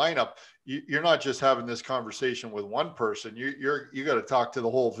not in the lineup, you're not just having this conversation with one person. You got to talk to the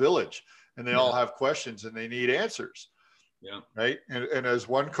whole village, and they all have questions and they need answers. Yeah. Right. And as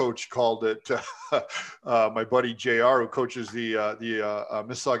one coach called it, my buddy JR, who coaches the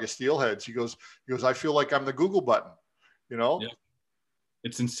Mississauga Steelheads, he goes, I feel like I'm the Google button, you know? Yeah.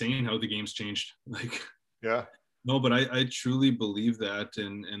 It's insane how the game's changed. Like, yeah. No, but I truly believe that.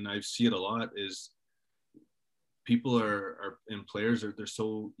 And I see it a lot is people are and players they're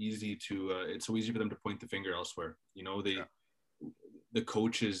so easy to, it's so easy for them to point the finger elsewhere. You know, the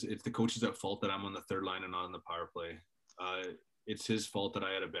coaches, it's the coaches at fault that I'm on the third line and not on the power play. It's his fault that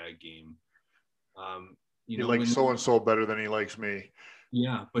I had a bad game. He likes so-and-so better than he likes me.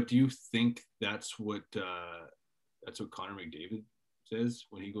 Yeah. But do you think that's what Connor McDavid says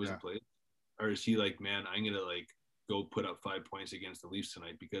when he goes and plays? Or is he like, man, I'm going to like go put up 5 points against the Leafs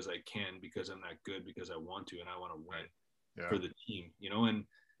tonight because I can, because I'm that good, because I want to, and I want to win for the team, you know?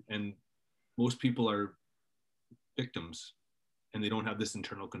 And most people are victims and they don't have this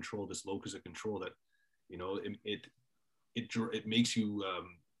internal control, this locus of control that, you know, it makes you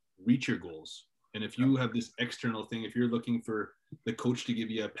reach your goals. And if you have this external thing, if you're looking for the coach to give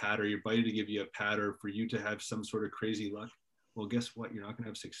you a pat or your buddy to give you a pat or for you to have some sort of crazy luck, well, guess what? You're not going to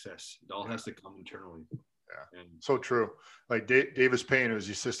have success. It all has to come internally. Yeah, and so true. Like Davis Payne, who's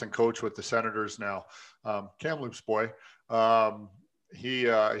the assistant coach with the Senators now, Kamloops boy.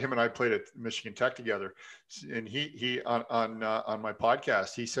 Him and I played at Michigan Tech together, and he on my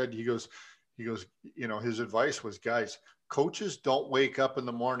podcast, he goes, you know, his advice was, guys, coaches don't wake up in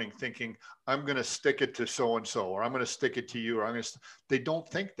the morning thinking I'm going to stick it to so and so, or I'm going to stick it to you, or they don't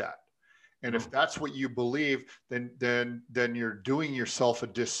think that. And if that's what you believe, then you're doing yourself a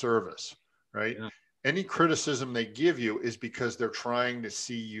disservice, right? Yeah. Any criticism they give you is because they're trying to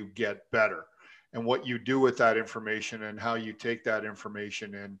see you get better. And what you do with that information and how you take that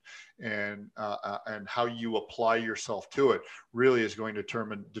information and how you apply yourself to it really is going to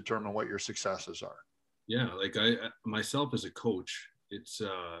determine what your successes are. Yeah, like I myself as a coach, it's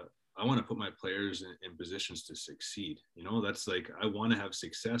I want to put my players in positions to succeed. You know, that's like, I want to have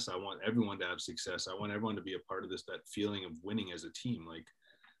success. I want everyone to have success. I want everyone to be a part of this, that feeling of winning as a team. Like,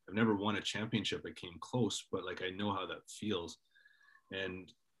 I've never won a championship. I came close, but like, I know how that feels.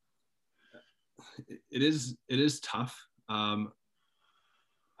 And it is tough.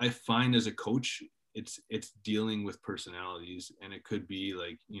 I find as a coach, it's dealing with personalities, and it could be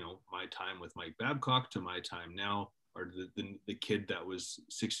like, you know, my time with Mike Babcock to my time now, or the kid that was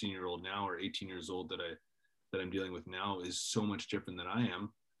 16-year-old now or 18 years old that I'm dealing with now is so much different than I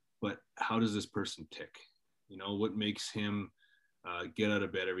am. But how does this person tick? You know, what makes him get out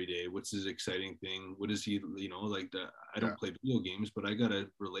of bed every day? What's his exciting thing? What is he, you know, like I don't play video games, but I got to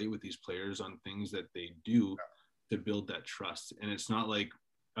relate with these players on things that they do to build that trust. And it's not like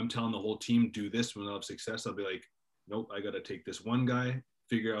I'm telling the whole team, do this when they'll have success. I'll be like, nope, I got to take this one guy,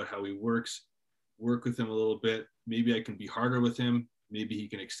 figure out how he works, work with him a little bit. Maybe I can be harder with him. Maybe he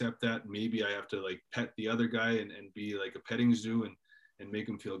can accept that. Maybe I have to like pet the other guy and be like a petting zoo and make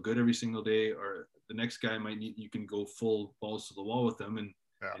him feel good every single day. Or the next guy might need, you can go full balls to the wall with them. And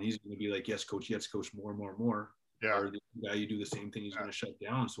and he's going to be like, yes, coach, more. Yeah. Or the guy you do the same thing, he's going to shut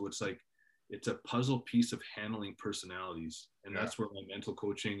down. So it's like, it's a puzzle piece of handling personalities. And that's where my mental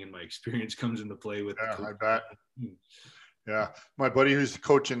coaching and my experience comes into play with. Yeah, I bet. Yeah. My buddy who's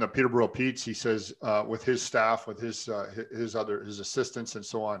coaching the Peterborough Petes, he says with his staff, with his assistants and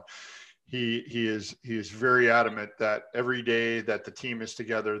so on, he is very adamant that every day that the team is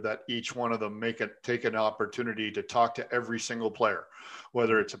together, that each one of them take an opportunity to talk to every single player,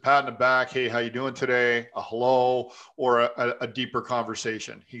 whether it's a pat in the back, hey, how you doing today, a hello, or a deeper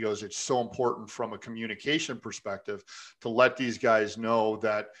conversation. He goes, it's so important from a communication perspective to let these guys know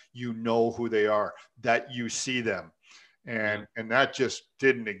that you know who they are, that you see them. And that just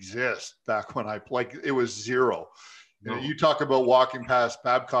didn't exist back when it was zero. No. You talk about walking past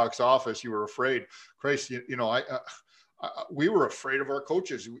Babcock's office, you were afraid. Christ, we were afraid of our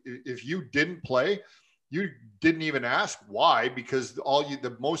coaches. If you didn't play, you didn't even ask why, because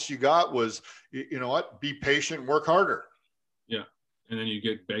the most you got was, you know what, be patient, work harder. Yeah. And then you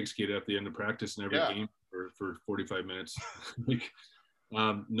get bag skated at the end of practice in every game for 45 minutes.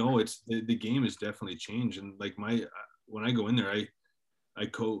 No, it's the game has definitely changed. And like when I go in there,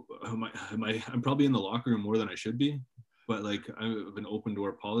 I'm probably in the locker room more than I should be, but like I have an open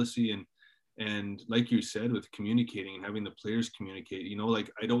door policy, and like you said, with communicating and having the players communicate, like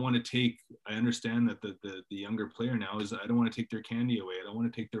I understand that the younger player now is, I don't want to take their candy away. I don't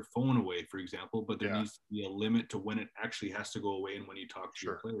want to take their phone away, for example, but there needs to be a limit to when it actually has to go away and when you talk to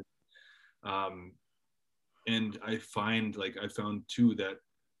your players. And I found too that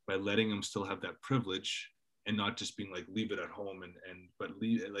by letting them still have that privilege, and not just being like, leave it at home but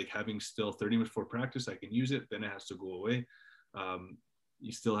leave it, like having still 30 minutes before practice, I can use it, then it has to go away.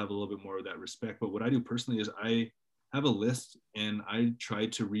 You still have a little bit more of that respect. But what I do personally is I have a list, and I try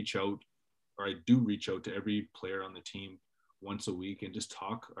to reach out, or I do reach out to every player on the team once a week and just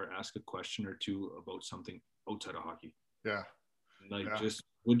talk or ask a question or two about something outside of hockey. Yeah. Just,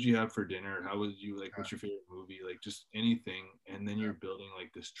 what'd you have for dinner? How was you, like, what's your favorite movie? Like just anything. And then you're building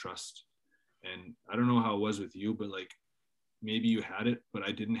like this trust. And I don't know how it was with you, but like maybe you had it, but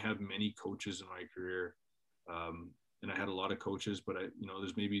I didn't have many coaches in my career. And I had a lot of coaches, but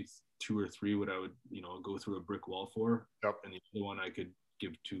there's maybe 2 or 3 what I would, go through a brick wall for. Yep. And the other one I could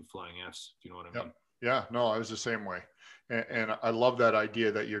give 2 flying Fs. Do you know what I mean? Yeah, no, I was the same way. And I love that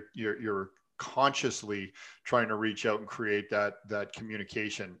idea that you're consciously trying to reach out and create that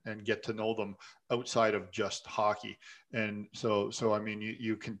communication and get to know them outside of just hockey. And so I mean,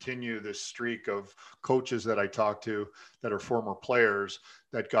 you continue this streak of coaches that I talk to that are former players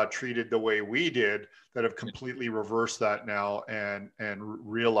that got treated the way we did, that have completely reversed that now and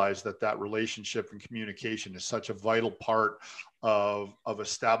realized that relationship and communication is such a vital part of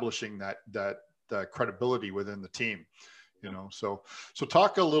establishing that credibility within the team. So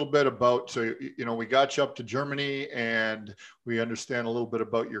talk a little bit about, we got you up to Germany, and we understand a little bit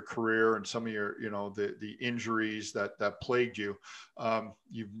about your career and some of your, the injuries that plagued you.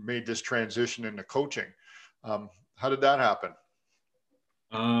 You've made this transition into coaching. How did that happen?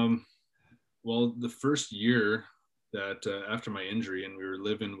 Well, the first year that after my injury, and we were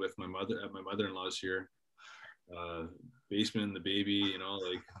living with my mother-in-law's here, basement and the baby,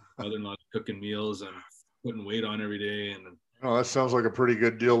 like mother-in-law cooking meals, I'm putting weight on every day. And that sounds like a pretty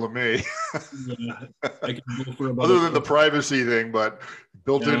good deal to me. Yeah, I can go for about other than the privacy thing, but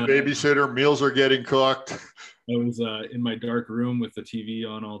built-in babysitter, meals are getting cooked. I was in my dark room with the TV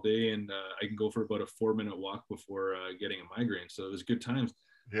on all day, and I can go for about a 4-minute walk before getting a migraine. So it was good times.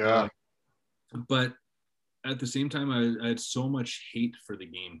 Yeah. But at the same time, I had so much hate for the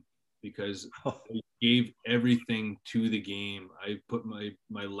game, because I gave everything to the game. I put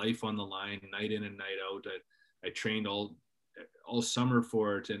my life on the line night in and night out. I trained all summer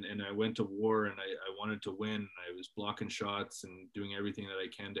for it, and I went to war, and I wanted to win. I was blocking shots and doing everything that I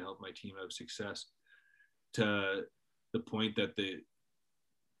can to help my team have success, to the point that the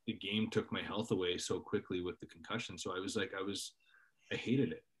game took my health away so quickly with the concussion. So I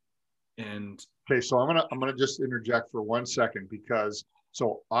hated it. And okay, so I'm gonna just interject for 1 second, because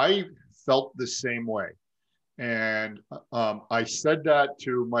I felt the same way. And I said that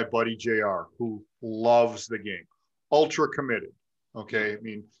to my buddy JR, who loves the game, ultra committed. Okay. I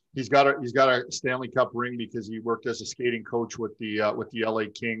mean, he's got a Stanley Cup ring because he worked as a skating coach with the LA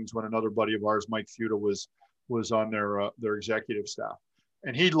Kings when another buddy of ours, Mike Futa, was on their executive staff.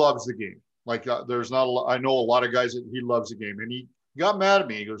 And he loves the game. Like there's not a lot, I know a lot of guys that he loves the game. And he got mad at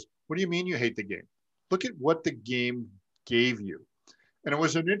me. He goes, "What do you mean you hate the game? Look at what the game gave you." And it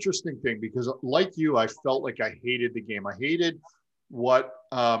was an interesting thing, because like you, I felt like I hated the game. I hated what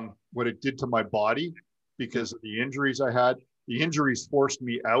it did to my body because of the injuries I had. The injuries forced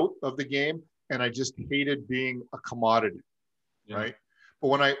me out of the game, and I just hated being a commodity, right?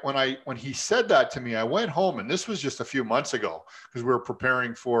 But when he said that to me, I went home, and this was just a few months ago because we were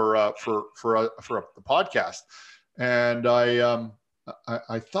preparing for the podcast, and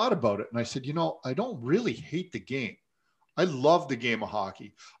I thought about it, and I said, I don't really hate the game. I love the game of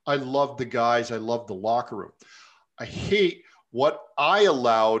hockey. I love the guys. I love the locker room. I hate what I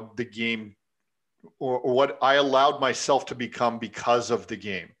allowed the game or what I allowed myself to become because of the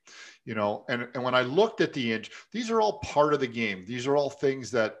game. And when I looked at the inch, these are all part of the game. These are all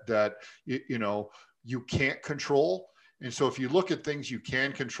things that you can't control. And so if you look at things you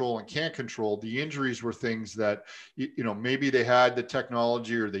can control and can't control, the injuries were things that, maybe they had the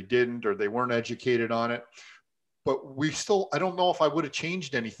technology or they didn't, or they weren't educated on it. But I don't know if I would have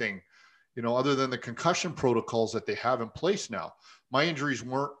changed anything, other than the concussion protocols that they have in place now. My injuries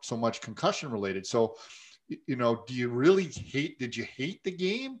weren't so much concussion related. So, did you hate the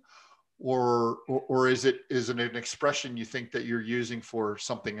game? Or is it an expression you think that you're using for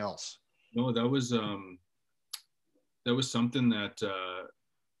something else? No, that was something that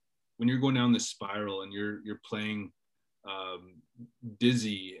when you're going down this spiral and you're playing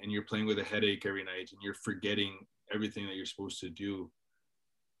dizzy and you're playing with a headache every night and you're forgetting everything that you're supposed to do,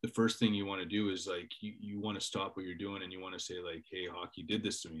 the first thing you want to do is like you want to stop what you're doing and you want to say like, hey, hockey did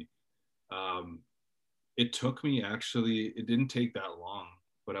this to me. It took me, actually, it didn't take that long,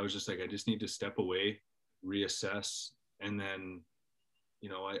 but I was just like, I just need to step away, reassess. And then,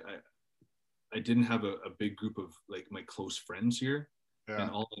 I didn't have a big group of like my close friends here. Yeah.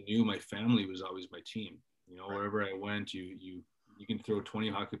 And all I knew, my family was always my team. Right. Wherever I went, you can throw 20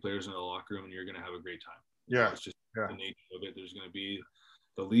 hockey players in the locker room and you're going to have a great time. Yeah. It's just the nature of it. There's going to be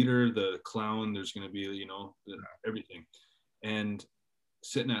the leader, the clown, there's going to be, everything. And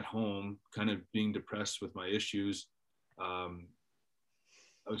sitting at home, kind of being depressed with my issues, I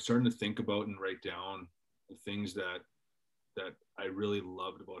was starting to think about and write down the things that I really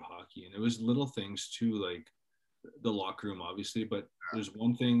loved about hockey. And it was little things too, like the locker room, obviously, but there's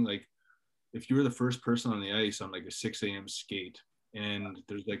one thing, like if you were the first person on the ice on like a 6 a.m. skate and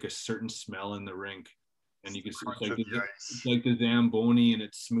there's like a certain smell in the rink, and you can see it's like the Zamboni and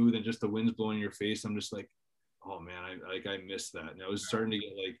it's smooth and just the wind's blowing in your face. I'm just like, oh man, I miss that. And I was starting to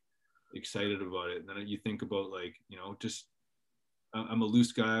get like excited about it. And then you think about like, just I'm a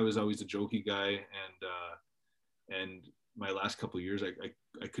loose guy. I was always a jokey guy. And my last couple of years,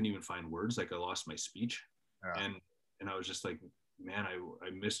 I couldn't even find words. Like I lost my speech. Yeah. And I was just like, man, I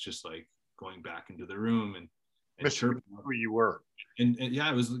miss just like going back into the room and miss who you were. And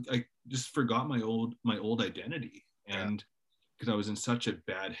yeah, I just forgot my old identity. And because I was in such a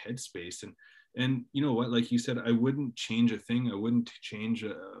bad headspace. And you know what, like you said, I wouldn't change a thing. I wouldn't change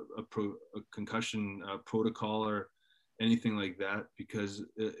a concussion protocol or anything like that, because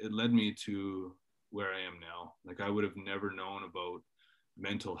it led me to where I am now. Like I would have never known about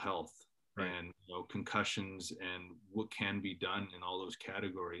mental health and concussions and what can be done in all those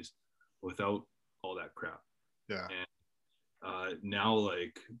categories without all that crap. Yeah. And now,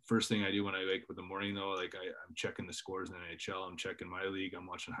 like first thing I do when I wake up in the morning, though, like I'm checking the scores in the NHL. I'm checking my league. I'm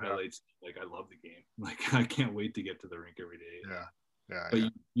watching highlights. Like I love the game. Like I can't wait to get to the rink every day. Yeah.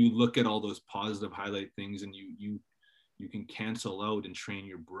 But you look at all those positive highlight things, and you can cancel out and train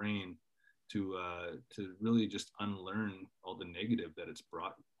your brain to really just unlearn all the negative that it's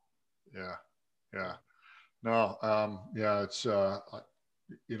brought. Yeah. No. It's I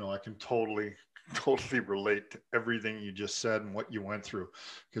can totally relate to everything you just said and what you went through,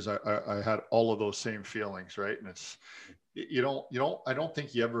 because I had all of those same feelings, right? And it's I don't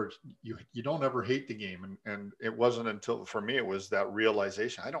think you don't ever hate the game, and it wasn't until, for me, it was that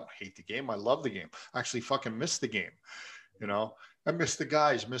realization, I don't hate the game, I love the game. I actually fucking miss the game. I miss the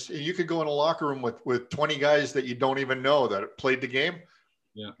guys. You could go in a locker room with 20 guys that you don't even know that played the game.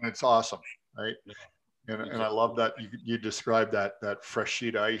 Yeah, and it's awesome, right? Yeah. And I love that you described that fresh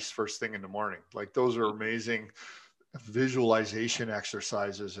sheet of ice first thing in the morning. Like those are amazing visualization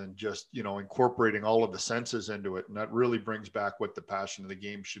exercises, and just, incorporating all of the senses into it. And that really brings back what the passion of the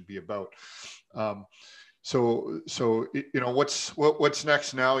game should be about. So what's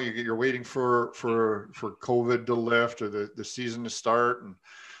next now? You're waiting for COVID to lift or the season to start, and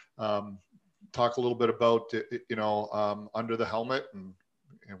talk a little bit about, under the helmet and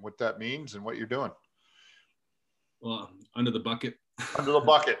what that means and what you're doing. Well, under the bucket. Under the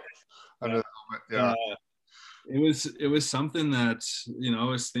bucket. Under the helmet. Yeah. It was something that, I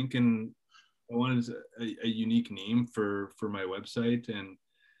was thinking I wanted a unique name for my website, and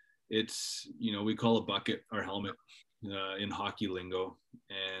it's, we call a bucket our helmet in hockey lingo,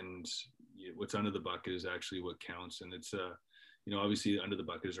 and what's under the bucket is actually what counts. And it's you know, obviously under the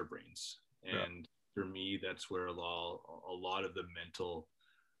bucket is our brains. And for me, that's where a lot of the mental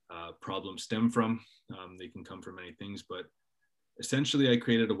problems stem from. They can come from many things, but essentially I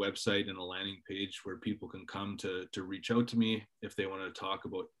created a website and a landing page where people can come to reach out to me if they want to talk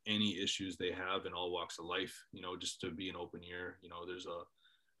about any issues they have in all walks of life, you know, just to be an open ear. You know,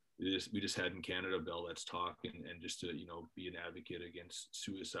 we just had in Canada Bell Let's Talk, and just to, you know, be an advocate against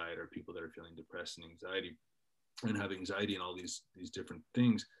suicide or people that are feeling depressed and anxiety and have anxiety and all these different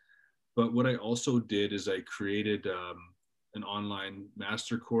things. But what I also did is I created an online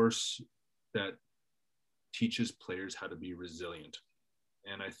master course that teaches players how to be resilient.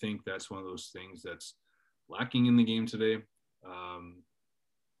 And I think that's one of those things that's lacking in the game today.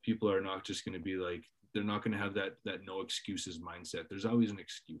 People are not just going to be like, they're not going to have that no excuses mindset. There's always an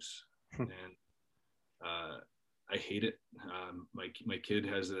excuse. And I hate it. My kid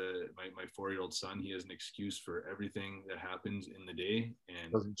has my 4-year-old son, he has an excuse for everything that happens in the day.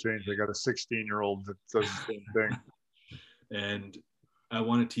 And doesn't change. I got a 16-year-old that does the same thing. And I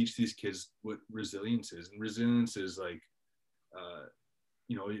want to teach these kids what resilience is. And resilience is like,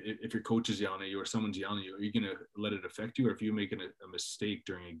 you know, if your coach is yelling at you or someone's yelling at you, are you going to let it affect you? Or if you're making a mistake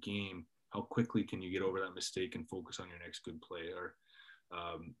during a game, how quickly can you get over that mistake and focus on your next good play? Or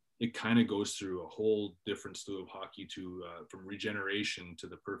it kind of goes through a whole different slew of hockey to from regeneration to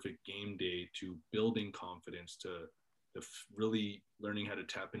the perfect game day to building confidence to really learning how to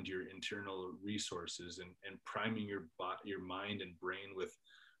tap into your internal resources and priming your mind and brain with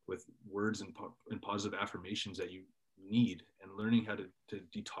words and positive affirmations that you need, and learning how to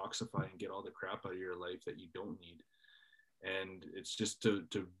detoxify and get all the crap out of your life that you don't need. And it's just to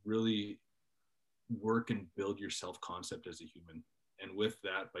really work and build your self-concept as a human. And with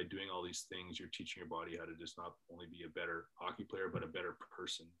that, by doing all these things, you're teaching your body how to just not only be a better hockey player, but a better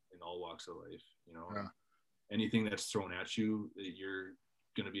person in all walks of life. You know, anything that's thrown at you, you're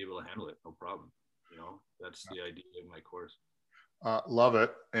going to be able to handle it. No problem. You know, that's the idea of my course. Love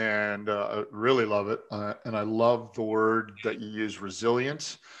it. And really love it. And I love the word that you use,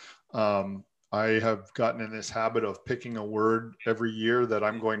 resilience. I have gotten in this habit of picking a word every year that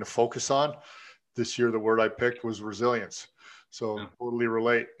I'm going to focus on. This year, the word I picked was resilience. So totally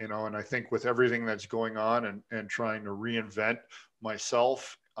relate, you know, and I think with everything that's going on and trying to reinvent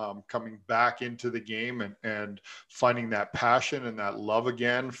myself, coming back into the game and finding that passion and that love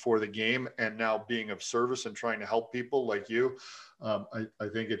again for the game, and now being of service and trying to help people like you, I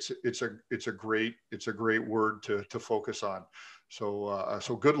think it's a great word to focus on.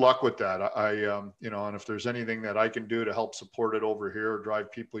 So good luck with that. You know, and if there's anything that I can do to help support it over here, or drive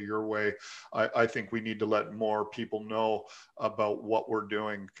people your way, I think we need to let more people know about what we're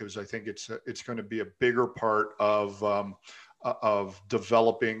doing, because I think it's going to be a bigger part of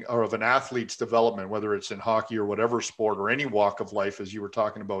developing, or of an athlete's development, whether it's in hockey or whatever sport or any walk of life, as you were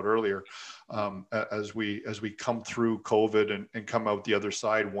talking about earlier, as we come through COVID and come out the other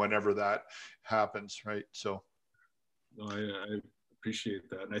side, whenever that happens, right? So. No, I appreciate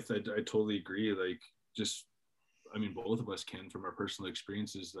that. And I totally agree. Like, just, I mean, both of us can, from our personal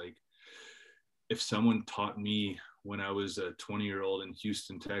experiences, like, if someone taught me when I was a 20-year-old in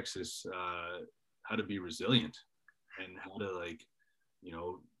Houston, Texas, how to be resilient and how to, like, you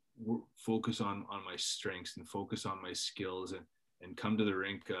know, focus on my strengths and focus on my skills and come to the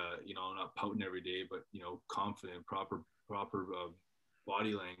rink, you know, not pouting every day, but, you know, confident, proper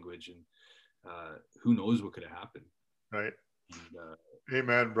body language, and who knows what could have happened. Right.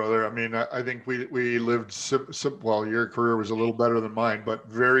 Amen, brother. I mean, I think we lived, well, your career was a little better than mine, but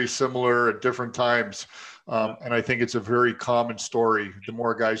very similar at different times. And I think it's a very common story, the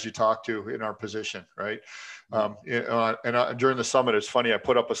more guys you talk to in our position, right? During the summit, it's funny, I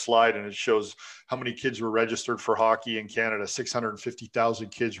put up a slide and it shows how many kids were registered for hockey in Canada. 650,000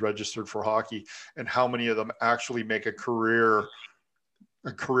 kids registered for hockey, and how many of them actually make a career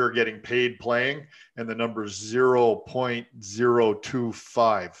getting paid playing, and the number is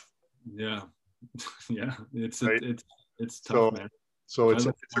 0.025. Yeah. It's right? it's tough, man. So it's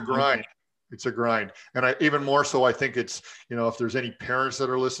a grind. It's a grind. And even more so, I think it's, you know, if there's any parents that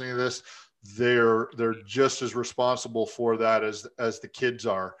are listening to this, they're just as responsible for that as the kids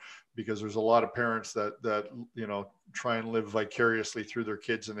are, because there's a lot of parents that you know, try and live vicariously through their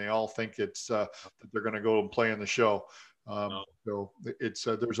kids, and they all think it's that they're going to go and play in the show. So it's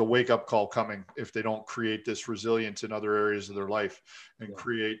there's a wake-up call coming if they don't create this resilience in other areas of their life, and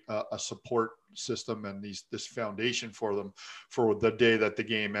create a support system and this foundation for them for the day that the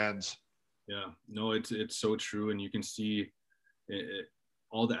game ends. Yeah, no, it's so true. And you can see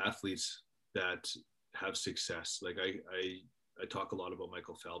all the athletes that have success. Like I talk a lot about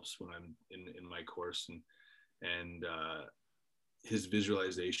Michael Phelps when I'm in my course, and his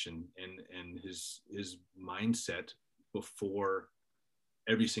visualization and his mindset before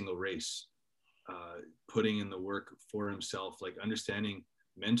every single race, putting in the work for himself, like understanding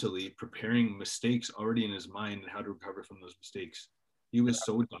mentally, preparing mistakes already in his mind and how to recover from those mistakes. He was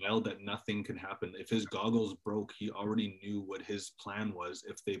so dialed that nothing can happen. If his goggles broke, he already knew what his plan was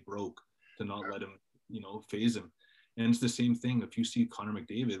if they broke, to not let him, phase him. And it's the same thing if you see Connor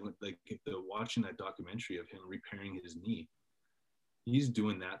McDavid, like watching that documentary of him repairing his knee, he's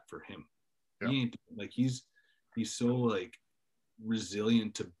doing that for him. Yeah. He ain't like, he's so like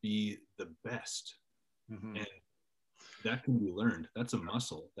resilient to be the best. Mm-hmm. And that can be learned. That's a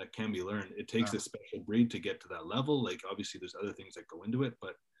muscle that can be learned. It takes a special breed to get to that level. Like obviously there's other things that go into it,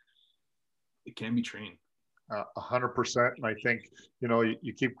 but it can be trained. 100%. And I think,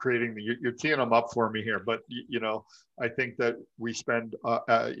 you keep creating you're teeing them up for me here, but I think that we spend,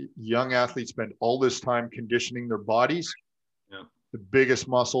 young athletes spend all this time conditioning their bodies. Yeah. The biggest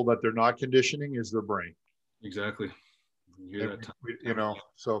muscle that they're not conditioning is their brain. Exactly.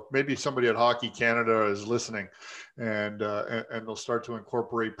 So maybe somebody at Hockey Canada is listening, and they'll start to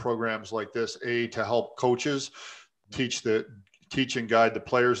incorporate programs like this, to help coaches teach and guide the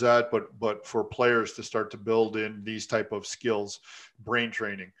players but for players to start to build in these type of skills, brain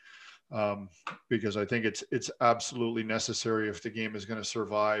training, because I think it's absolutely necessary if the game is going to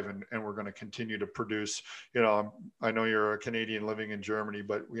survive and we're going to continue to produce. I know you're a Canadian living in Germany,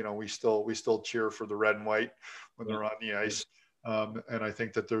 but we still cheer for the red and white when they're on the ice. And I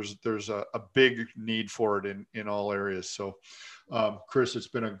think that there's a big need for it in all areas. So, Chris, it's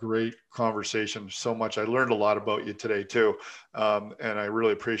been a great conversation. So much. I learned a lot about you today too. And I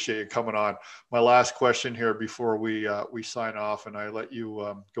really appreciate you coming on. My last question here before we sign off and I let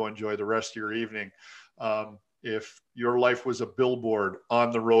you go enjoy the rest of your evening. If your life was a billboard on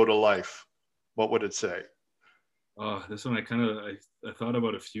the road of life, what would it say? This one, I thought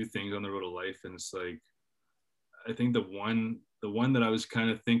about a few things on the road of life, and it's like, I think the one that I was kind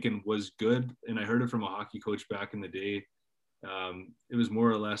of thinking was good, and I heard it from a hockey coach back in the day. It was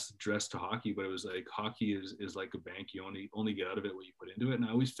more or less addressed to hockey, but it was like, hockey is like a bank. You only get out of it what you put into it. And I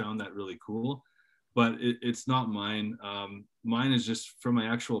always found that really cool, but it's not mine. Mine is just from my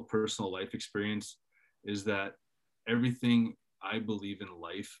actual personal life experience, is that everything I believe in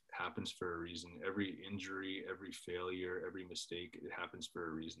life happens for a reason. Every injury, every failure, every mistake, it happens for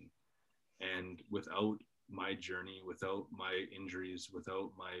a reason. And without my journey, without my injuries,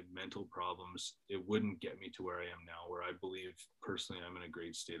 without my mental problems, it wouldn't get me to where I am now, where I believe personally I'm in a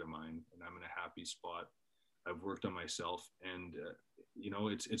great state of mind and I'm in a happy spot. I've worked on myself, and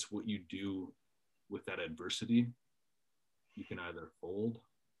it's what you do with that adversity. You can either fold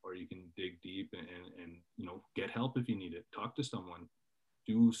or you can dig deep and get help if you need it. Talk to someone,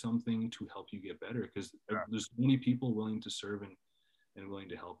 do something to help you get better, because there's many people willing to serve and willing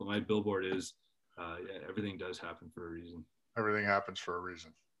to help. And my billboard is, everything does happen for a reason. Everything happens for a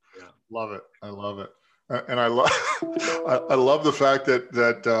reason. Yeah. Love it. I love it. And I love, I love the fact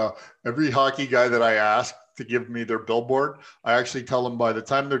that every hockey guy that I ask to give me their billboard, I actually tell them by the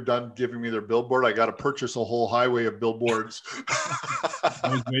time they're done giving me their billboard, I got to purchase a whole highway of billboards. I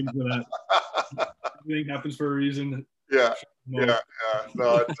was waiting for that. Everything happens for a reason. Yeah. Yeah.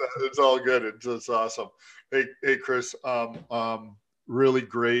 No, it's all good. It's awesome. Hey, Chris, really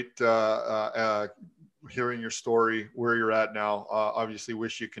great hearing your story, where you're at now. Obviously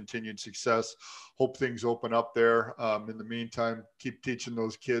wish you continued success. Hope things open up there. In the meantime, keep teaching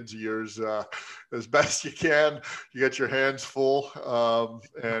those kids of yours as best you can. You got your hands full.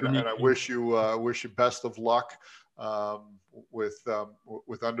 And I wish you best of luck with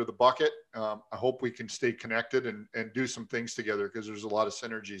Under the Bucket. I hope we can stay connected and do some things together, because there's a lot of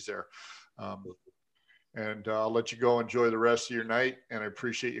synergies there. And I'll let you go enjoy the rest of your night. And I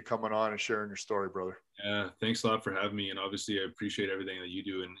appreciate you coming on and sharing your story, brother. Yeah, thanks a lot for having me. And obviously I appreciate everything that you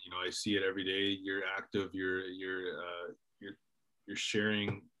do. And, I see it every day. You're active, you're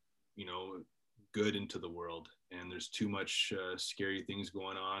sharing, good into the world. And there's too much scary things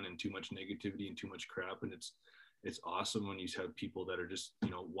going on, and too much negativity and too much crap. And it's awesome when you have people that are just,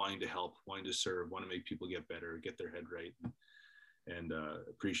 wanting to help, wanting to serve, want to make people get better, get their head right. And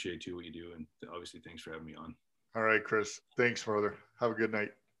appreciate too what you do, and obviously thanks for having me on. All right, Chris, thanks, brother. Have a good night.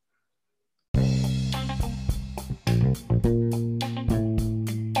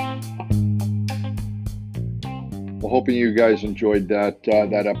 Well, hoping you guys enjoyed that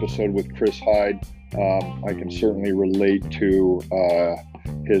episode with Chris Heid. I can certainly relate to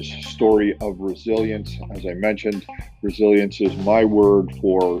his story of resilience. As I mentioned, resilience is my word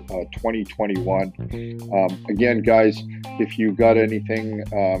for 2021. Again, guys, if you got anything,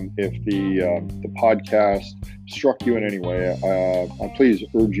 if the podcast struck you in any way, I please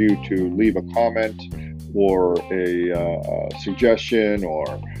urge you to leave a comment or a suggestion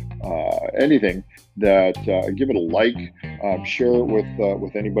or anything that give it a like, share it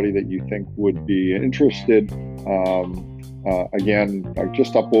with anybody that you think would be interested. Again,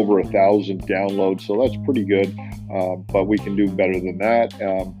 just up over 1,000 downloads, so that's pretty good, but we can do better than that.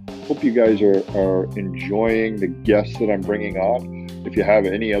 Hope you guys are enjoying the guests that I'm bringing on. If you have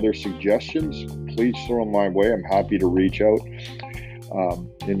any other suggestions, please throw them my way. I'm happy to reach out.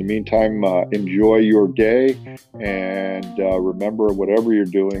 In the meantime, enjoy your day, and remember, whatever you're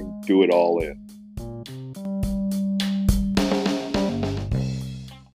doing, do it all in.